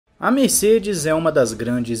A Mercedes é uma das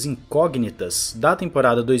grandes incógnitas da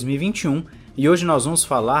temporada 2021 e hoje nós vamos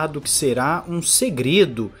falar do que será um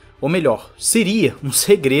segredo, ou melhor, seria um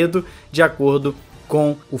segredo de acordo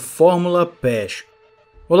com o Fórmula Passion.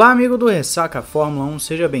 Olá amigo do Ressaca Fórmula 1,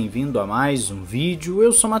 seja bem-vindo a mais um vídeo,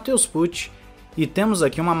 eu sou Matheus Pucci e temos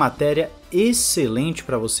aqui uma matéria excelente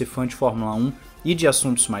para você fã de Fórmula 1 e de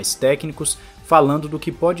assuntos mais técnicos, falando do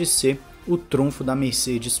que pode ser o trunfo da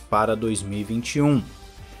Mercedes para 2021.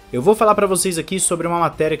 Eu vou falar para vocês aqui sobre uma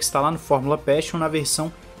matéria que está lá no Fórmula Passion na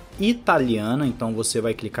versão italiana, então você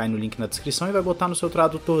vai clicar aí no link na descrição e vai botar no seu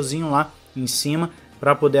tradutorzinho lá em cima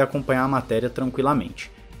para poder acompanhar a matéria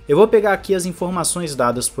tranquilamente. Eu vou pegar aqui as informações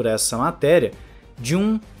dadas por essa matéria de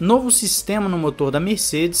um novo sistema no motor da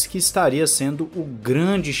Mercedes que estaria sendo o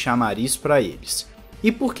grande chamariz para eles.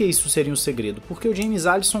 E por que isso seria um segredo? Porque o James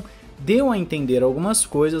Allison deu a entender algumas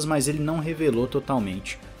coisas, mas ele não revelou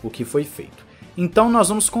totalmente o que foi feito. Então nós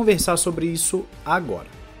vamos conversar sobre isso agora.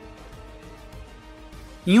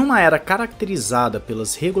 Em uma era caracterizada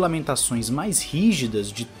pelas regulamentações mais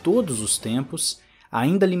rígidas de todos os tempos,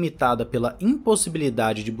 ainda limitada pela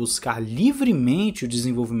impossibilidade de buscar livremente o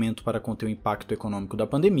desenvolvimento para conter o impacto econômico da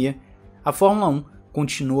pandemia, a Fórmula 1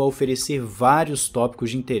 continua a oferecer vários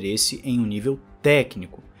tópicos de interesse em um nível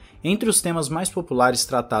técnico. Entre os temas mais populares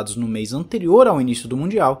tratados no mês anterior ao início do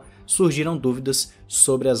Mundial, surgiram dúvidas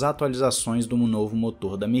sobre as atualizações do novo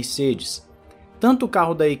motor da Mercedes. Tanto o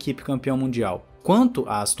carro da equipe campeã mundial quanto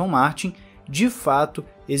a Aston Martin, de fato,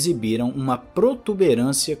 exibiram uma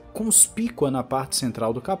protuberância conspícua na parte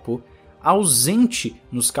central do capô, ausente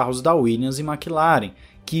nos carros da Williams e McLaren,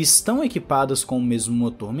 que estão equipadas com o mesmo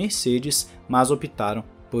motor Mercedes, mas optaram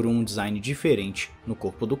por um design diferente no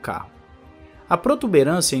corpo do carro. A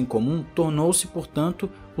protuberância em comum tornou-se, portanto,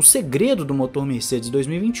 o segredo do motor Mercedes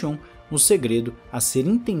 2021, um segredo a ser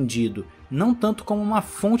entendido não tanto como uma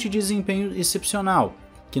fonte de desempenho excepcional,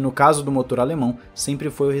 que no caso do motor alemão sempre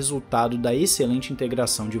foi o resultado da excelente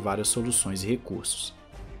integração de várias soluções e recursos.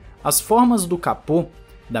 As formas do capô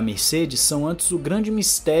da Mercedes são antes o grande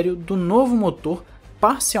mistério do novo motor,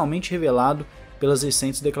 parcialmente revelado pelas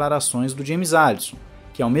recentes declarações do James Allison,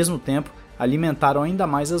 que ao mesmo tempo alimentaram ainda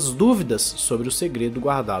mais as dúvidas sobre o segredo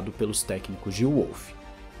guardado pelos técnicos de Wolff.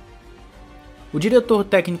 O diretor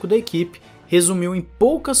técnico da equipe resumiu em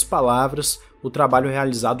poucas palavras o trabalho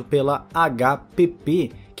realizado pela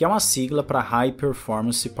HPP, que é uma sigla para High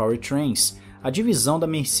Performance Powertrains, a divisão da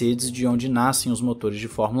Mercedes de onde nascem os motores de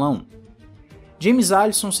Fórmula 1. James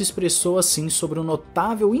Allison se expressou assim sobre o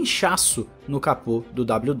notável inchaço no capô do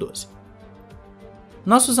W12.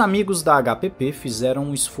 Nossos amigos da HPP fizeram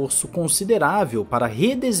um esforço considerável para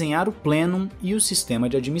redesenhar o plenum e o sistema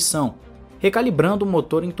de admissão, recalibrando o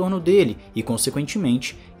motor em torno dele e,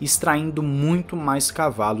 consequentemente, extraindo muito mais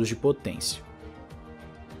cavalos de potência.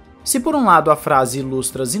 Se por um lado a frase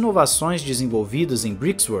ilustra as inovações desenvolvidas em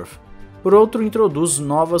Brixworth, por outro introduz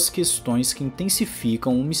novas questões que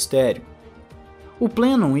intensificam o mistério. O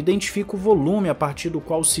plenum identifica o volume a partir do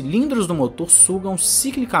qual os cilindros do motor sugam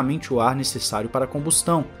ciclicamente o ar necessário para a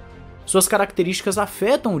combustão. Suas características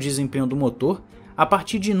afetam o desempenho do motor a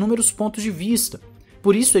partir de inúmeros pontos de vista,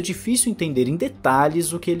 por isso é difícil entender em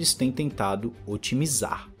detalhes o que eles têm tentado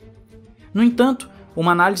otimizar. No entanto,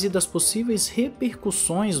 uma análise das possíveis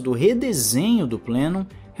repercussões do redesenho do plenum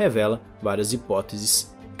revela várias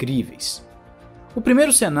hipóteses críveis. O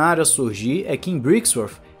primeiro cenário a surgir é que em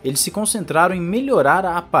Brixworth eles se concentraram em melhorar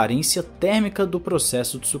a aparência térmica do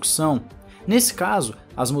processo de sucção. Nesse caso,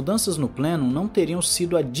 as mudanças no plenum não teriam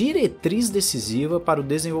sido a diretriz decisiva para o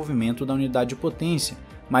desenvolvimento da unidade de potência,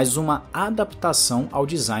 mas uma adaptação ao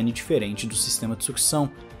design diferente do sistema de sucção,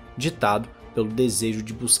 ditado pelo desejo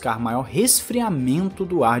de buscar maior resfriamento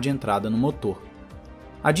do ar de entrada no motor.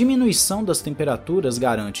 A diminuição das temperaturas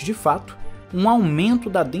garante, de fato, um aumento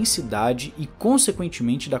da densidade e,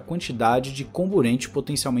 consequentemente, da quantidade de comburente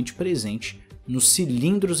potencialmente presente nos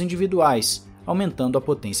cilindros individuais, aumentando a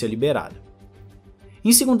potência liberada.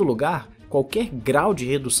 Em segundo lugar, qualquer grau de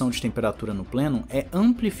redução de temperatura no plenum é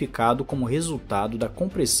amplificado como resultado da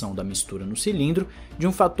compressão da mistura no cilindro de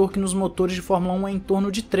um fator que nos motores de Fórmula 1 é em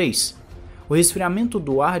torno de 3. O resfriamento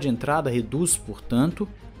do ar de entrada reduz, portanto,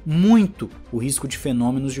 muito o risco de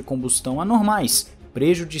fenômenos de combustão anormais,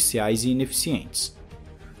 prejudiciais e ineficientes.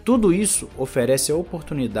 Tudo isso oferece a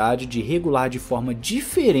oportunidade de regular de forma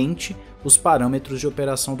diferente os parâmetros de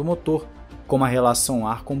operação do motor, como a relação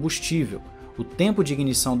ar-combustível, o tempo de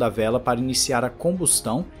ignição da vela para iniciar a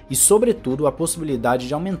combustão e, sobretudo, a possibilidade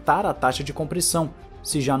de aumentar a taxa de compressão,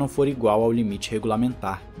 se já não for igual ao limite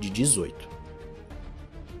regulamentar de 18.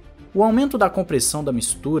 O aumento da compressão da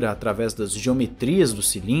mistura através das geometrias dos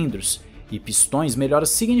cilindros e pistões melhora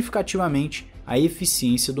significativamente a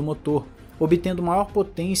eficiência do motor, obtendo maior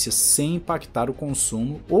potência sem impactar o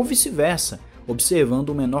consumo ou vice-versa, observando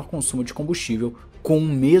o menor consumo de combustível com o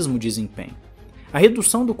mesmo desempenho. A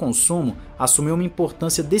redução do consumo assumiu uma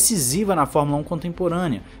importância decisiva na Fórmula 1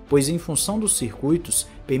 contemporânea, pois em função dos circuitos,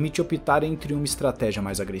 permite optar entre uma estratégia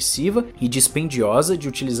mais agressiva e dispendiosa de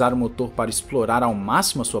utilizar o motor para explorar ao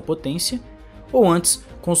máximo a sua potência, ou antes,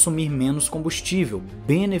 consumir menos combustível,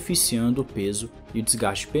 beneficiando o peso e o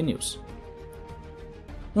desgaste de pneus.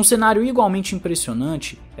 Um cenário igualmente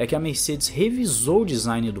impressionante é que a Mercedes revisou o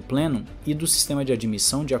design do plenum e do sistema de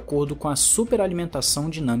admissão de acordo com a superalimentação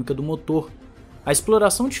dinâmica do motor. A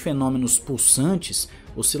exploração de fenômenos pulsantes,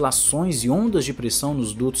 oscilações e ondas de pressão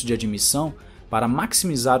nos dutos de admissão para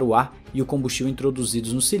maximizar o ar e o combustível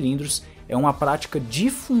introduzidos nos cilindros é uma prática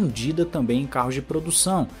difundida também em carros de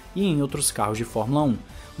produção e em outros carros de Fórmula 1,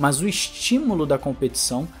 mas o estímulo da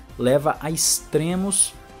competição leva a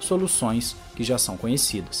extremos soluções que já são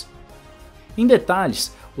conhecidas. Em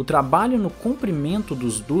detalhes, o trabalho no comprimento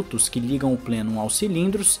dos dutos que ligam o plenum aos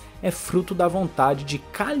cilindros é fruto da vontade de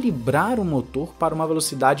calibrar o motor para uma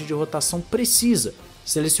velocidade de rotação precisa,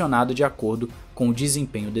 selecionada de acordo com o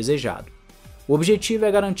desempenho desejado. O objetivo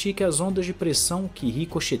é garantir que as ondas de pressão que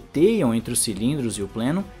ricocheteiam entre os cilindros e o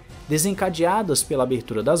plenum, desencadeadas pela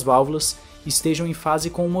abertura das válvulas, estejam em fase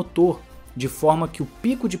com o motor, de forma que o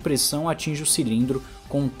pico de pressão atinja o cilindro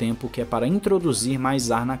com o tempo que é para introduzir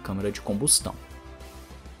mais ar na câmara de combustão.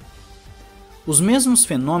 Os mesmos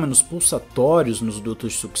fenômenos pulsatórios nos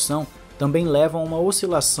dutos de sucção também levam a uma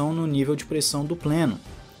oscilação no nível de pressão do plenum.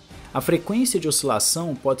 A frequência de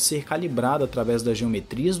oscilação pode ser calibrada através das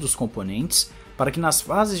geometrias dos componentes para que nas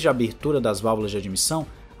fases de abertura das válvulas de admissão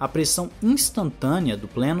a pressão instantânea do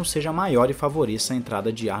plenum seja maior e favoreça a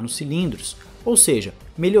entrada de ar nos cilindros, ou seja,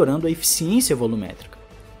 melhorando a eficiência volumétrica.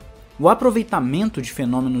 O aproveitamento de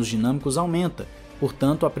fenômenos dinâmicos aumenta,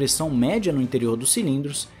 portanto a pressão média no interior dos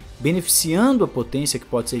cilindros, beneficiando a potência que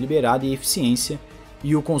pode ser liberada e a eficiência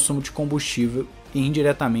e o consumo de combustível e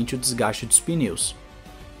indiretamente o desgaste dos pneus.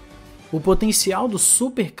 O potencial do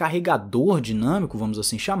supercarregador dinâmico, vamos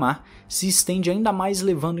assim chamar, se estende ainda mais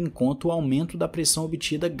levando em conta o aumento da pressão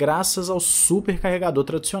obtida graças ao supercarregador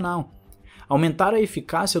tradicional. Aumentar a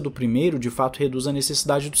eficácia do primeiro de fato reduz a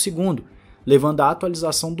necessidade do segundo, levando à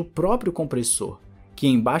atualização do próprio compressor, que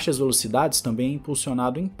em baixas velocidades também é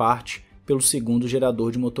impulsionado em parte pelo segundo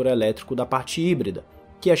gerador de motor elétrico da parte híbrida,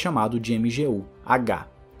 que é chamado de MGU-H.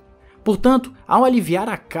 Portanto, ao aliviar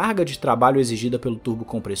a carga de trabalho exigida pelo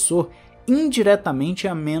turbocompressor, indiretamente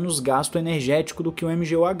há menos gasto energético do que o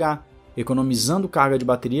MGU-H, economizando carga de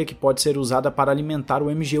bateria que pode ser usada para alimentar o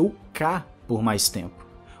MGU-K por mais tempo,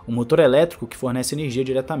 o motor elétrico que fornece energia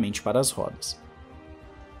diretamente para as rodas.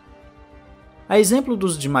 A exemplo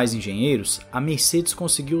dos demais engenheiros, a Mercedes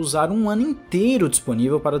conseguiu usar um ano inteiro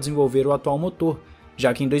disponível para desenvolver o atual motor,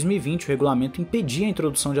 já que em 2020 o regulamento impedia a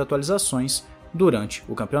introdução de atualizações durante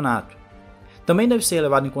o campeonato. Também deve ser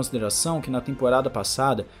levado em consideração que na temporada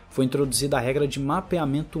passada foi introduzida a regra de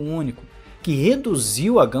mapeamento único, que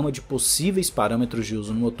reduziu a gama de possíveis parâmetros de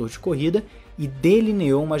uso no motor de corrida e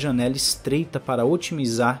delineou uma janela estreita para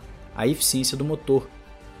otimizar a eficiência do motor.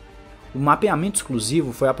 O mapeamento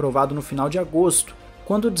exclusivo foi aprovado no final de agosto,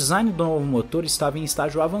 quando o design do novo motor estava em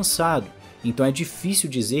estágio avançado, então é difícil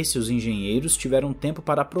dizer se os engenheiros tiveram tempo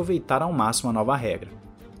para aproveitar ao máximo a nova regra.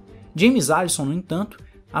 James Allison, no entanto,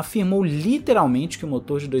 afirmou literalmente que o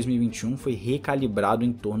motor de 2021 foi recalibrado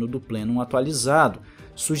em torno do plenum atualizado,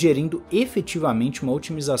 sugerindo efetivamente uma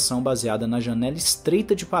otimização baseada na janela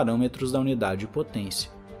estreita de parâmetros da unidade de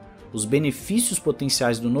potência. Os benefícios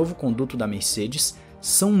potenciais do novo conduto da Mercedes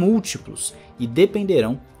são múltiplos e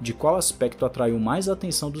dependerão de qual aspecto atraiu mais a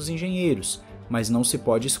atenção dos engenheiros, mas não se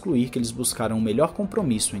pode excluir que eles buscarão um melhor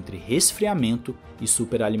compromisso entre resfriamento e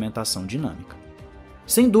superalimentação dinâmica.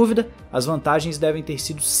 Sem dúvida, as vantagens devem ter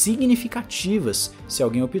sido significativas se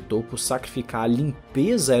alguém optou por sacrificar a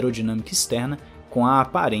limpeza aerodinâmica externa com a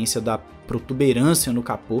aparência da protuberância no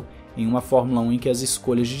capô em uma Fórmula 1 em que as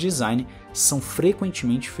escolhas de design são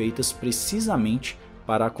frequentemente feitas precisamente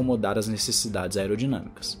para acomodar as necessidades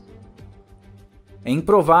aerodinâmicas. É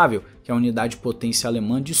improvável que a unidade de potência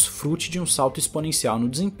alemã desfrute de um salto exponencial no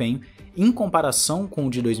desempenho em comparação com o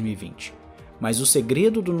de 2020. Mas o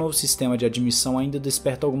segredo do novo sistema de admissão ainda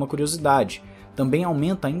desperta alguma curiosidade. Também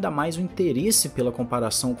aumenta ainda mais o interesse pela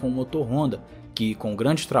comparação com o motor Honda, que, com o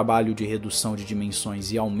grande trabalho de redução de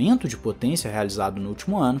dimensões e aumento de potência realizado no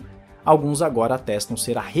último ano, alguns agora atestam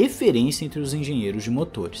ser a referência entre os engenheiros de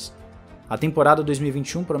motores. A temporada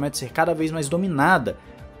 2021 promete ser cada vez mais dominada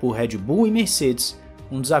por Red Bull e Mercedes,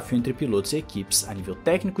 um desafio entre pilotos e equipes a nível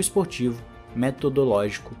técnico e esportivo,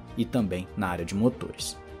 metodológico e também na área de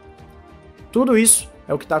motores. Tudo isso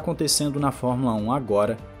é o que está acontecendo na Fórmula 1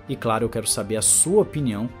 agora e claro, eu quero saber a sua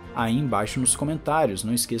opinião aí embaixo nos comentários.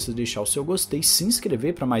 Não esqueça de deixar o seu gostei, se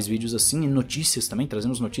inscrever para mais vídeos assim e notícias também,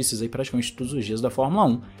 trazemos notícias aí praticamente todos os dias da Fórmula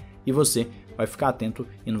 1 e você vai ficar atento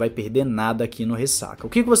e não vai perder nada aqui no Ressaca. O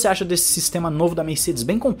que você acha desse sistema novo da Mercedes?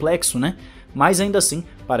 Bem complexo, né? Mas ainda assim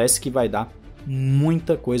parece que vai dar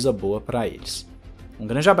muita coisa boa para eles. Um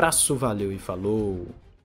grande abraço, valeu e falou!